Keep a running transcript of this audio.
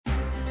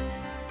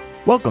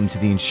Welcome to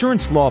the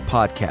Insurance Law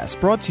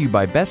Podcast, brought to you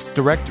by Best's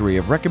Directory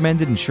of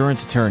Recommended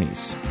Insurance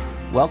Attorneys.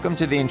 Welcome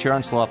to the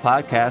Insurance Law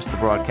Podcast, the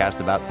broadcast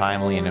about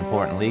timely and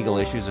important legal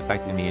issues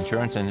affecting the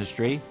insurance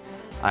industry.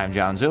 I'm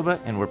John Zuba,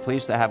 and we're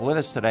pleased to have with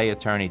us today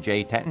Attorney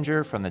Jay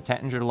Tettinger from the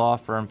Tettinger Law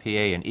Firm, PA,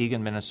 in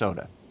Eagan,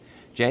 Minnesota.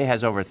 Jay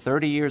has over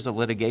 30 years of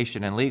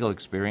litigation and legal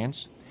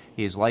experience.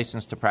 He is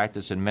licensed to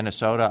practice in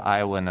Minnesota,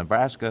 Iowa, and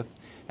Nebraska,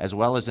 as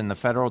well as in the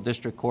Federal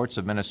District Courts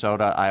of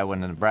Minnesota, Iowa,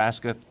 and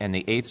Nebraska, and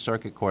the 8th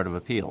Circuit Court of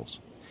Appeals.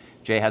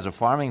 Jay has a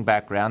farming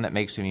background that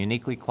makes him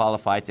uniquely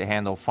qualified to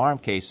handle farm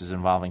cases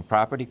involving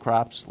property,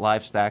 crops,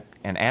 livestock,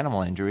 and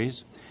animal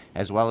injuries,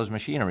 as well as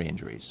machinery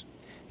injuries.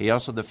 He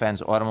also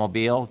defends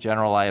automobile,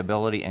 general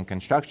liability, and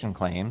construction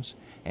claims,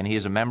 and he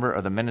is a member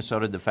of the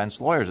Minnesota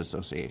Defense Lawyers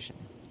Association.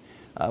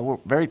 We're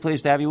very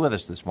pleased to have you with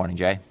us this morning,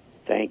 Jay.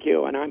 Thank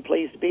you, and I'm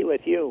pleased to be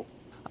with you.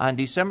 On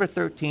December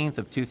 13th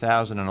of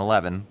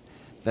 2011,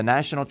 the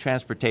National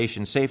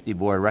Transportation Safety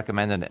Board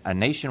recommended a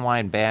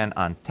nationwide ban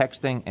on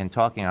texting and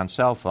talking on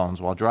cell phones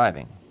while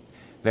driving.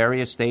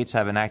 Various states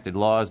have enacted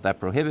laws that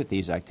prohibit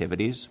these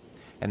activities,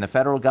 and the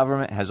federal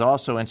government has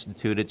also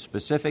instituted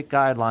specific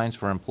guidelines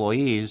for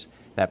employees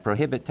that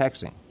prohibit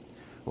texting.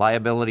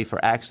 Liability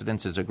for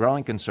accidents is a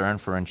growing concern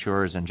for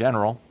insurers in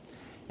general.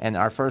 And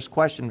our first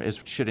question is,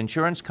 should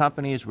insurance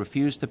companies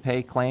refuse to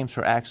pay claims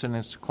for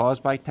accidents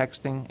caused by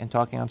texting and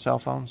talking on cell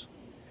phones?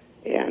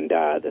 And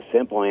the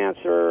simple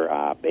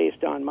answer,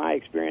 based on my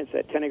experience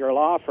at Tettinger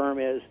Law Firm,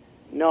 is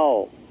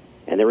no.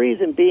 And the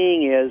reason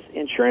being is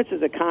insurance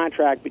is a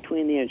contract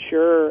between the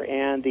insurer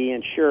and the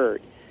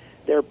insured.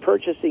 They're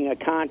purchasing a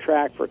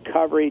contract for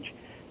coverage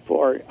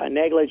for a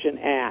negligent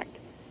act.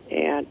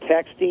 And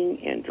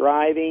texting and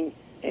driving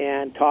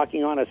and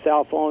talking on a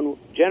cell phone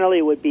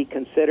generally would be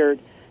considered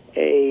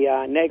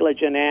a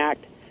negligent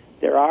act.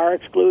 There are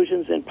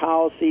exclusions in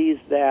policies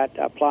that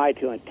apply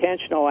to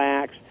intentional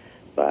acts,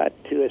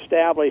 but to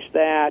establish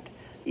that,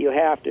 you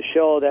have to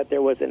show that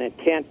there was an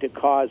intent to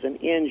cause an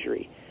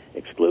injury.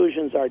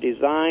 Exclusions are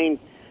designed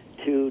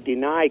to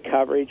deny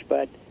coverage,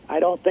 but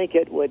I don't think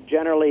it would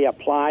generally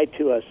apply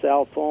to a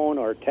cell phone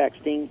or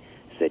texting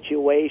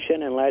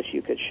situation unless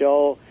you could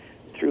show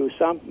through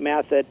some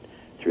method,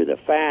 through the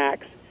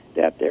facts,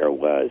 that there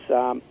was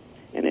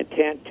an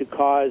intent to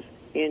cause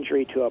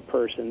injury to a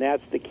person.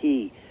 That's the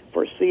key.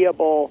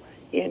 Foreseeable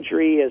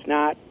injury does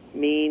not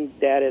mean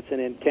that it's an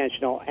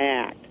intentional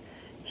act.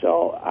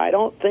 So I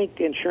don't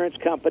think insurance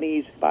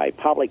companies, by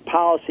public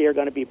policy, are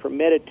going to be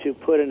permitted to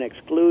put an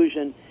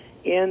exclusion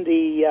in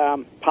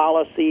the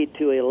policy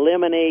to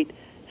eliminate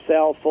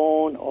cell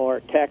phone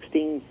or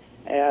texting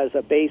as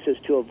a basis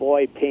to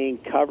avoid paying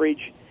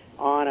coverage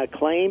on a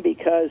claim,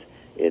 because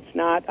it's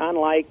not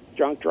unlike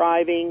drunk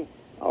driving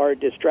or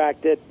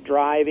distracted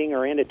driving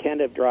or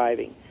inattentive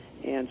driving.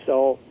 And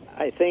so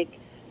I think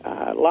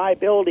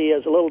liability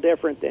is a little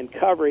different than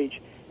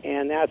coverage,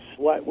 and that's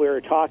what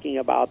we're talking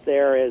about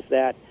there, is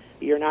that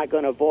you're not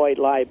going to avoid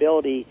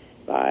liability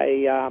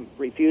by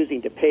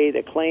refusing to pay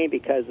the claim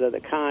because of the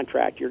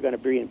contract. You're going to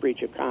be in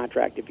breach of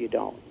contract if you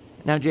don't.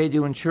 Now, Jay,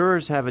 do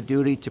insurers have a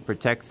duty to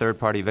protect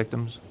third-party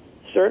victims?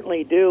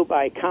 Certainly do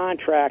by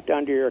contract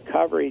under your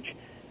coverage.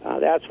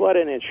 That's what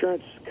an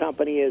insurance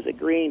company is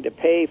agreeing to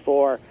pay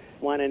for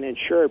when an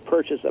insured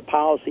purchases a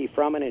policy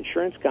from an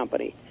insurance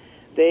company.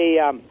 They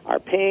are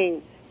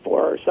paying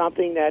for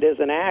something that is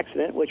an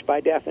accident, which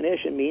by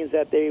definition means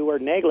that they were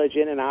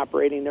negligent in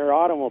operating their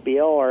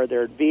automobile or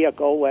their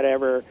vehicle,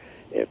 whatever,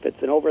 if it's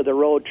an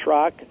over-the-road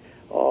truck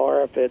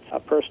or if it's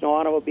a personal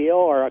automobile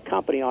or a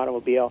company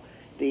automobile.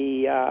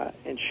 The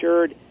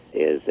insured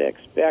is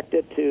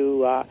expected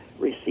to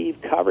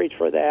receive coverage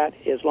for that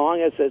as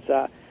long as it's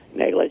a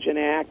negligent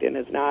act and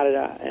is not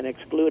an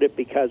excluded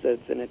because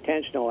it's an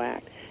intentional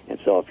act. And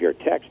so if you're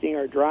texting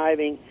or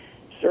driving,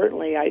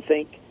 certainly I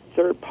think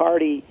third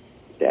party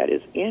that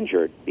is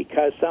injured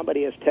because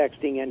somebody is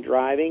texting and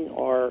driving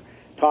or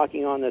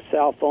talking on the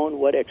cell phone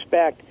would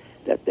expect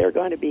that they're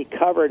going to be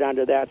covered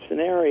under that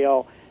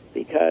scenario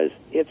because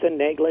it's a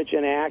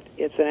negligent act,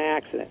 it's an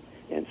accident.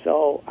 And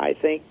so I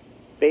think,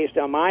 based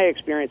on my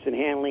experience in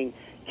handling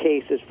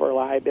cases for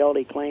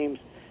liability claims,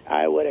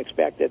 I would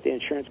expect that the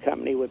insurance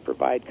company would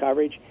provide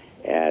coverage,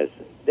 as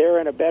they're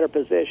in a better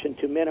position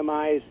to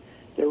minimize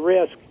the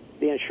risk.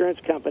 The insurance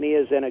company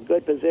is in a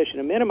good position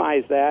to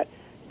minimize that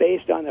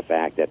based on the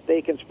fact that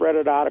they can spread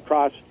it out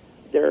across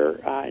their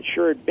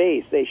insured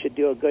base. They should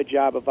do a good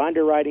job of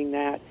underwriting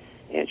that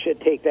and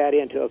should take that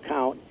into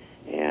account.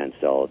 And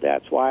so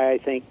that's why I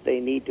think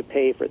they need to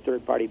pay for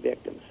third-party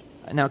victims.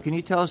 Now, can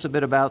you tell us a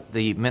bit about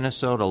the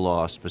Minnesota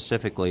law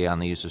specifically on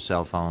the use of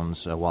cell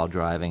phones while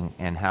driving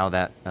and how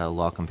that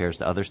law compares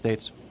to other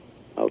states?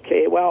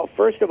 Okay, well,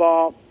 first of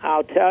all,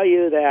 I'll tell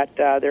you that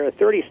there are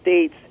 30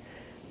 states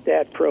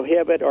that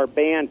prohibit or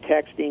ban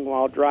texting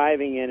while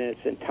driving in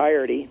its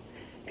entirety.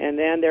 And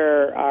then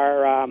there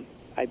are,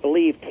 I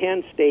believe,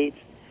 10 states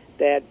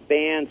that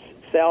ban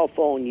cell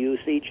phone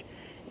usage.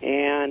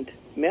 And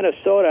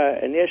Minnesota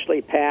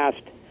initially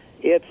passed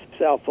its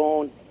cell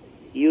phone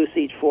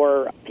usage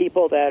for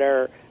people that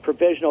are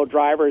provisional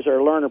drivers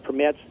or learner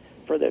permits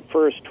for the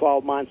first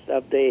 12 months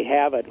of they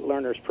have a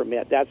learner's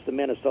permit. That's the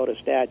Minnesota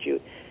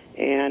statute.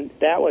 And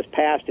that was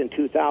passed in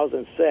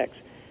 2006.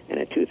 And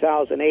in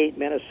 2008,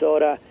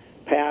 Minnesota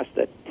passed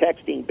the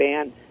texting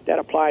ban that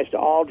applies to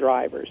all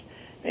drivers.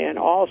 And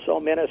also,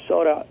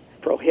 Minnesota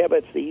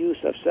prohibits the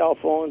use of cell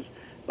phones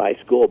by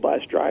school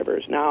bus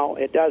drivers. Now,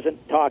 it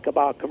doesn't talk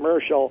about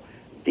commercial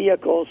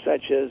vehicles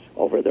such as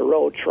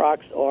over-the-road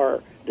trucks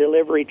or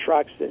delivery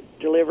trucks that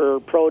deliver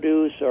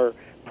produce or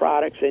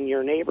products in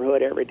your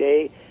neighborhood every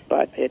day,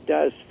 but it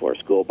does for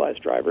school bus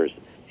drivers.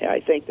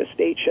 I think the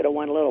state should have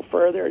went a little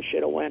further. It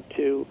should have went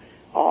to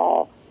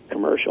all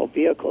commercial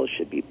vehicles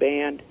should be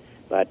banned,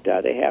 but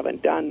they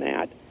haven't done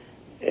that.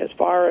 As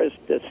far as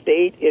the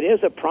state, it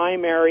is a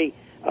primary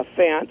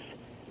offense,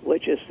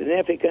 which is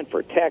significant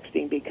for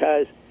texting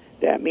because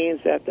that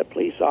means that the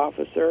police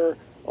officer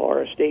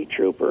or a state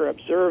trooper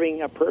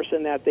observing a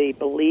person that they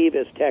believe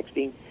is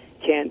texting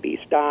can be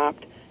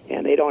stopped,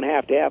 and they don't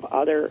have to have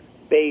other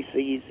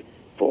bases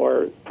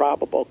for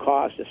probable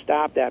cause to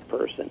stop that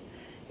person.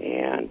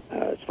 And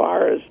as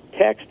far as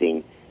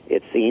texting,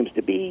 it seems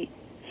to be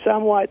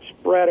somewhat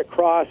spread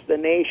across the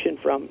nation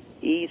from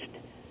east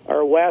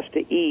or west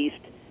to east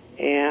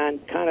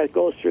and kind of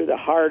goes through the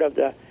heart of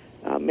the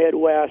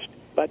Midwest.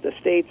 But the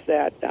states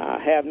that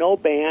have no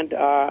ban,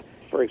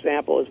 for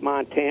example, is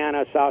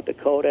Montana, South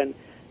Dakota,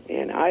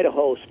 and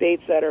Idaho,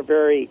 states that are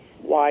very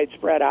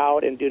widespread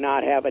out and do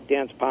not have a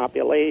dense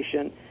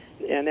population.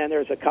 And then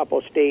there's a couple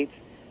states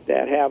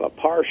that have a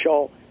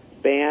partial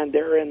ban.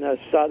 They're in the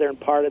southern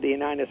part of the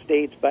United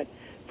States, but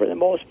for the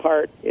most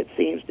part, it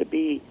seems to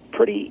be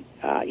pretty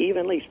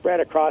evenly spread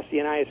across the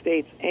United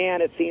States,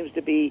 and it seems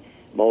to be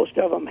most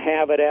of them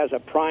have it as a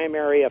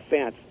primary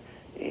offense.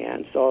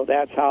 And so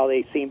that's how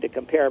they seem to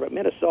compare. But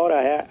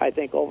Minnesota, I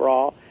think,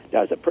 overall,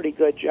 does a pretty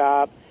good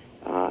job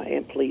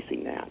in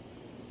policing that.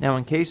 Now,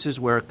 in cases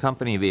where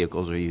company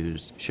vehicles are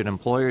used, should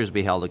employers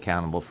be held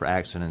accountable for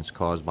accidents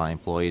caused by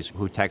employees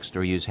who text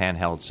or use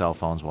handheld cell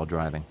phones while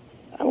driving?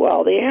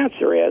 Well, the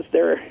answer is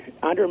they're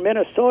under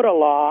Minnesota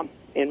law.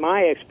 In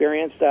my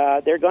experience,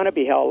 they're going to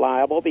be held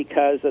liable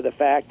because of the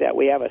fact that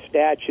we have a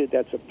statute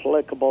that's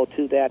applicable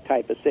to that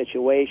type of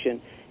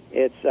situation.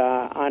 It's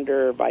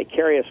under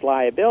vicarious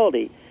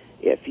liability.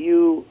 If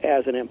you,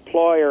 as an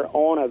employer,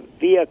 own a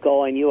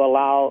vehicle and you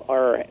allow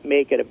or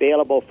make it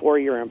available for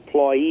your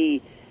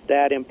employee,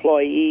 that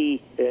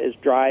employee is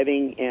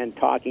driving and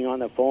talking on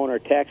the phone or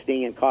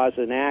texting and causes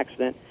an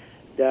accident,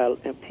 the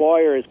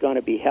employer is going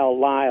to be held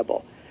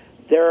liable.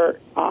 There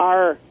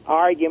are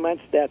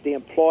arguments that the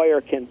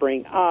employer can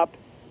bring up,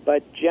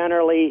 but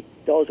generally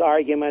those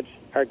arguments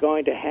are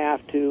going to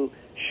have to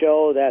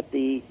show that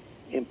the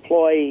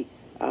employee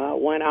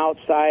went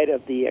outside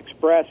of the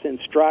express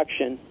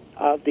instruction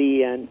of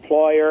the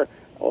employer,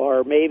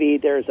 or maybe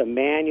there's a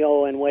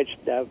manual in which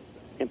the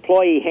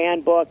employee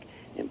handbook,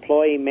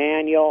 employee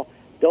manual,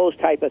 those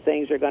type of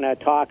things are going to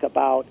talk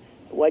about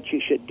what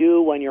you should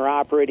do when you're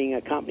operating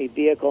a company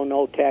vehicle,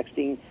 no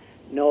texting,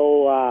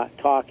 no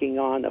talking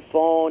on the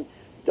phone,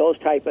 those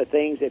type of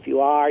things. If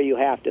you are, you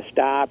have to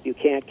stop. You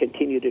can't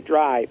continue to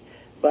drive.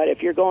 But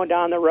if you're going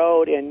down the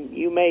road and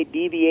you may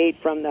deviate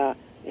from the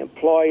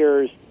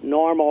employer's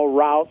normal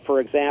route, for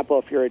example,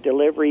 if you're a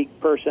delivery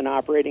person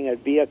operating a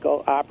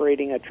vehicle,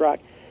 operating a truck,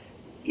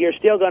 you're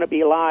still going to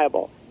be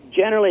liable.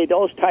 Generally,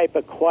 those type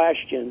of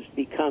questions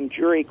become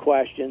jury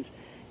questions,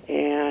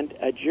 and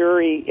a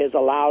jury is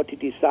allowed to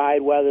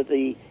decide whether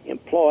the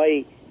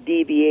employee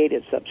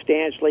deviated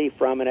substantially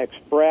from an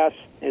express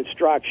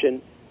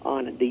instruction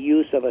on the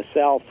use of a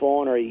cell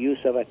phone or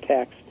use of a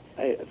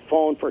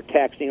phone for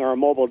texting or a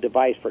mobile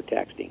device for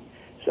texting.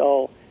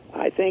 So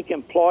I think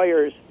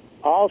employers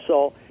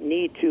also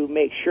need to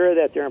make sure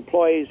that their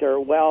employees are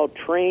well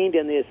trained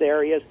in these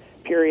areas,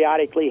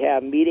 periodically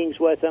have meetings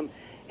with them,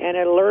 and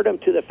alert them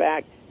to the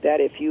fact that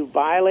if you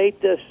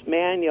violate this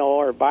manual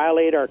or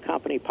violate our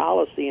company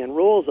policy and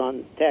rules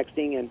on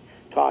texting and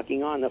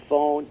talking on the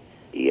phone,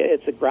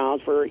 it's a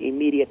grounds for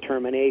immediate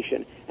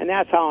termination. And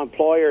that's how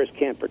employers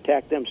can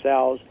protect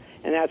themselves,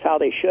 and that's how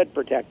they should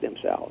protect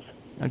themselves.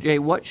 Now, Jay,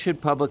 what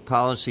should public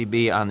policy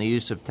be on the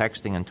use of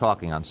texting and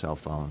talking on cell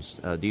phones?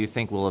 Do you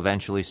think we'll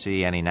eventually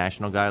see any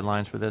national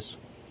guidelines for this?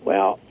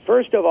 Well,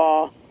 first of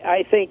all,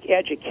 I think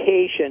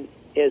education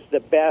is the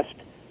best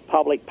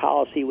public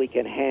policy we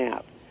can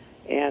have.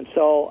 And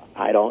so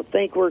I don't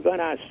think we're going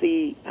to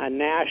see a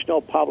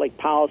national public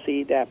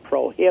policy that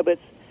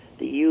prohibits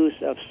the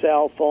use of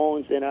cell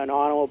phones in an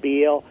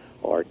automobile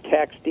or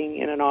texting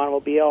in an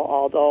automobile,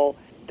 although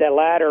the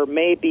latter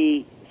may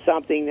be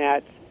something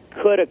that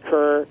could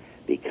occur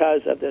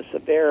because of the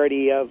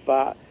severity of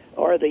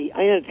or the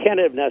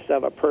inattentiveness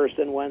of a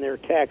person when they're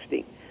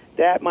texting.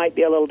 That might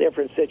be a little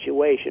different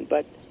situation.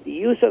 But the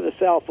use of the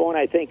cell phone,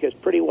 I think, is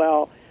pretty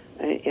well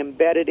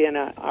embedded in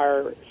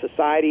our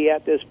society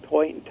at this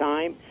point in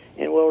time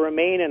and will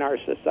remain in our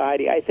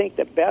society. I think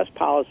the best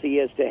policy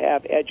is to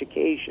have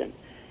education.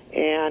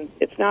 And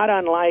it's not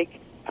unlike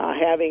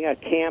having a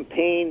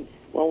campaign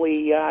when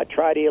we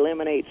try to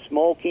eliminate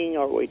smoking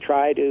or we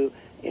try to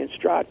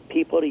instruct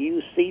people to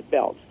use seat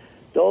belts.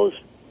 Those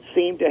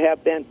seem to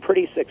have been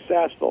pretty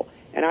successful.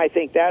 And I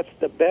think that's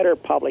the better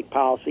public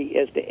policy,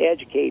 is to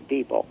educate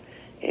people.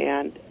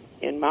 And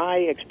in my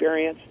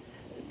experience,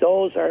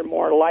 those are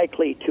more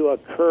likely to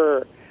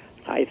occur.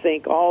 I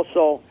think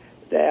also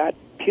that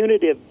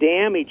punitive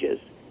damages,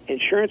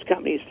 insurance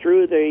companies,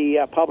 through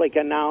the public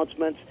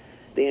announcements,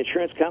 the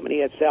insurance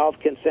company itself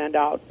can send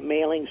out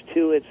mailings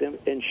to its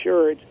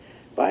insureds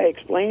by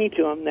explaining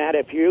to them that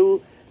if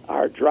you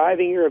are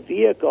driving your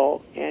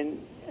vehicle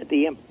and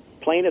the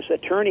plaintiff's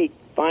attorney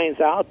finds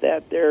out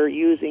that they're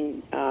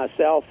using a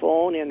cell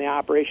phone in the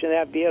operation of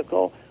that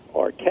vehicle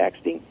or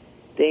texting,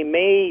 they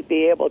may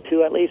be able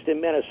to, at least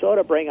in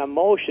Minnesota, bring a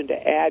motion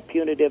to add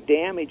punitive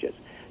damages.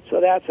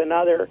 So that's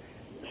another,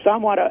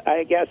 somewhat,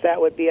 I guess that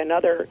would be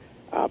another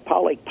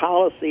public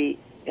policy,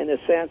 in the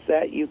sense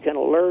that you can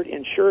alert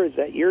insureds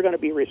that you're going to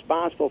be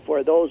responsible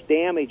for those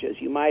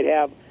damages. You might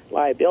have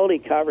liability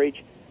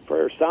coverage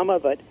for some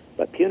of it,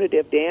 but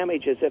punitive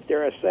damages, if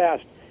they're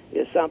assessed,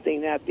 is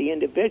something that the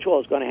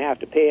individual is going to have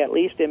to pay, at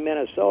least in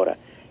Minnesota.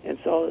 And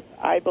so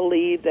I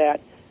believe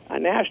that a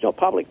national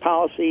public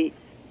policy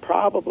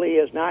probably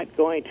is not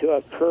going to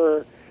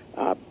occur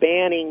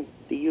banning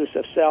the use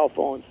of cell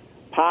phones,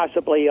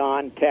 possibly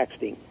on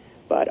texting.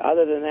 But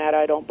other than that,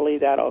 I don't believe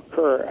that will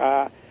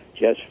occur.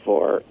 Just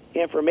for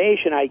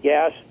information, I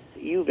guess,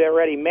 you've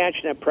already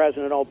mentioned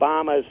President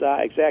Obama's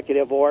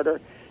executive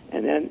order.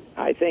 And then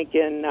I think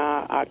in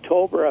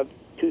October of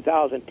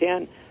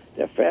 2010,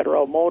 the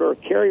Federal Motor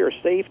Carrier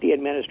Safety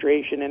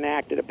Administration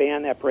enacted a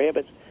ban that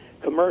prohibits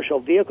commercial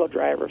vehicle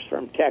drivers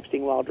from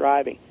texting while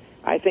driving.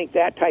 I think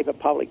that type of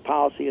public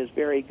policy is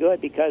very good,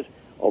 because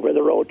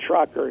over-the-road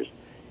truckers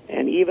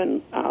and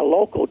even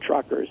local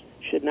truckers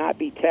should not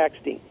be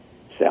texting.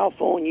 Cell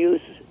phone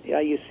use,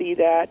 you see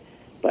that,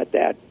 but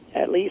that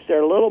at least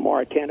they're a little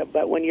more attentive.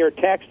 But when you're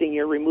texting,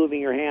 you're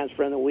removing your hands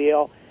from the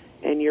wheel,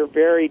 and you're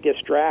very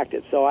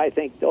distracted. So I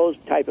think those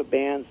type of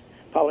bans,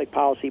 public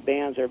policy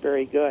bans, are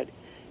very good.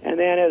 And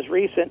then as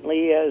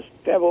recently as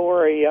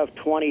February of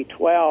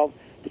 2012,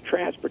 the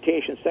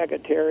Transportation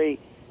Secretary,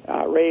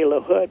 Ray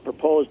LaHood,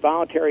 proposed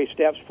voluntary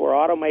steps for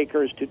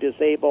automakers to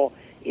disable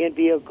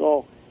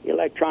in-vehicle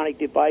electronic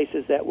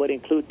devices that would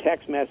include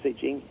text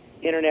messaging,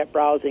 internet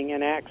browsing,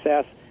 and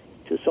access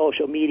to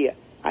social media.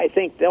 I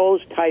think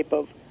those type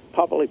of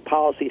public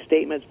policy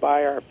statements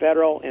by our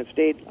federal and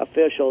state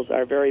officials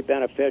are very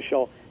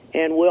beneficial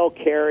and will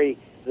carry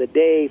the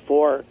day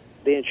for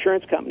the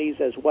insurance companies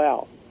as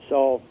well.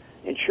 So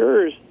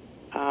insurers,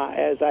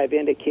 as I've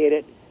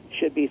indicated,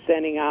 should be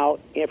sending out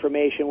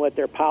information with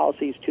their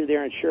policies to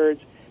their insureds,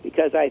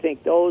 because I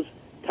think those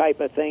type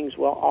of things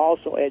will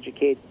also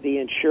educate the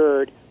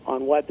insured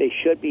on what they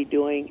should be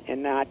doing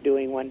and not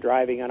doing when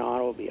driving an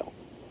automobile.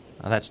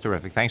 That's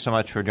terrific. Thanks so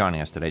much for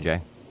joining us today,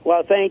 Jay.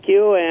 Well, thank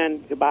you,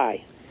 and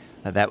goodbye.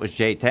 That was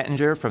Jay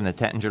Tettinger from the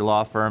Tettinger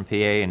Law Firm, PA,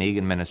 in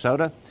Eagan,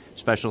 Minnesota.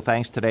 Special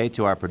thanks today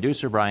to our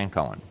producer, Brian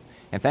Cohen.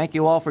 And thank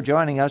you all for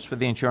joining us for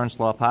the Insurance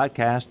Law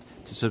Podcast.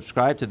 To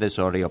subscribe to this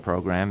audio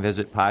program,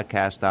 visit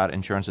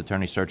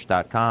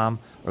podcast.insuranceattorneysearch.com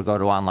or go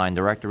to online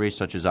directories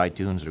such as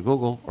iTunes or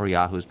Google or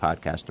Yahoo's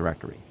podcast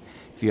directory.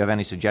 If you have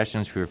any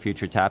suggestions for your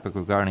future topic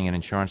regarding an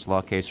insurance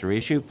law case or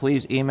issue,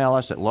 please email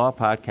us at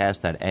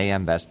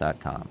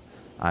lawpodcast@ambest.com.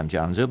 I'm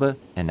John Zuba,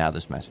 and now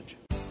this message.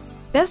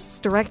 Best's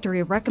directory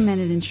of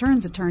recommended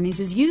insurance attorneys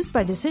is used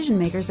by decision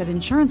makers at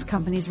insurance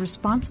companies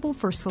responsible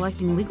for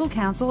selecting legal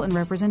counsel and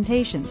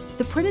representation.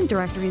 The printed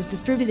directory is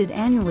distributed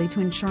annually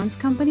to insurance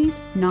companies,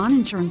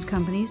 non-insurance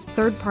companies,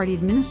 third-party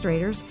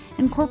administrators,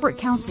 and corporate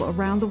counsel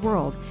around the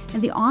world,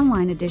 and the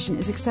online edition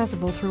is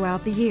accessible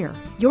throughout the year.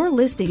 Your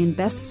listing in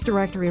Best's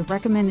directory of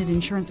recommended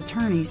insurance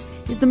attorneys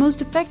is the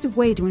most effective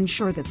way to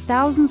ensure that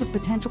thousands of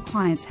potential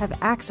clients have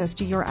access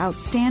to your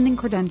outstanding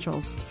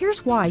credentials.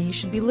 Here's why you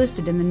should be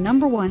listed in the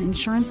 #1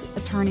 insurance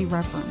attorney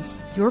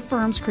reference. Your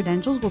firm's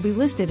credentials will be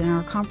listed in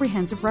our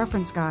comprehensive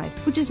reference guide,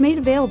 which is made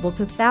available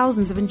to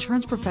thousands of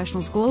insurance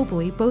professionals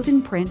globally, both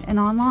in print and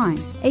online.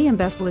 AM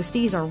Best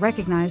listees are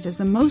recognized as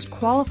the most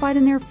qualified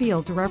in their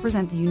field to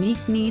represent the unique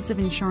needs of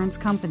insurance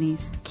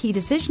companies. Key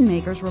decision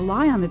makers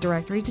rely on the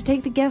directory to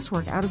take the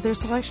guesswork out of their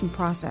selection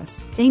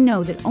process. They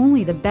know that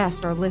only the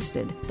best are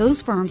listed,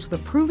 those firms with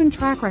a proven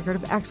track record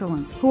of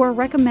excellence who are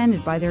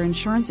recommended by their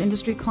insurance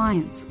industry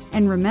clients.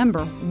 And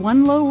remember,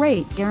 one low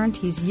rate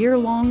guarantees year-long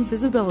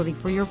visibility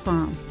for your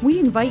firm. We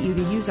invite you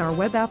to use our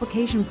web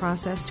application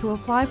process to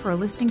apply for a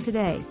listing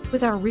today.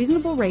 With our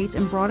reasonable rates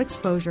and broad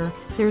exposure,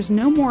 there's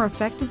no more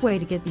effective way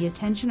to get the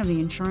attention of the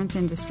insurance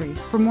industry.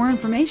 For more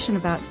information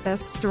about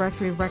Best's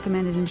directory of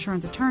recommended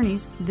insurance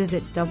attorneys,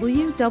 visit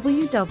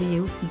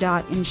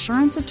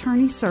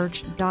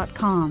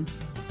www.insuranceattorneysearch.com.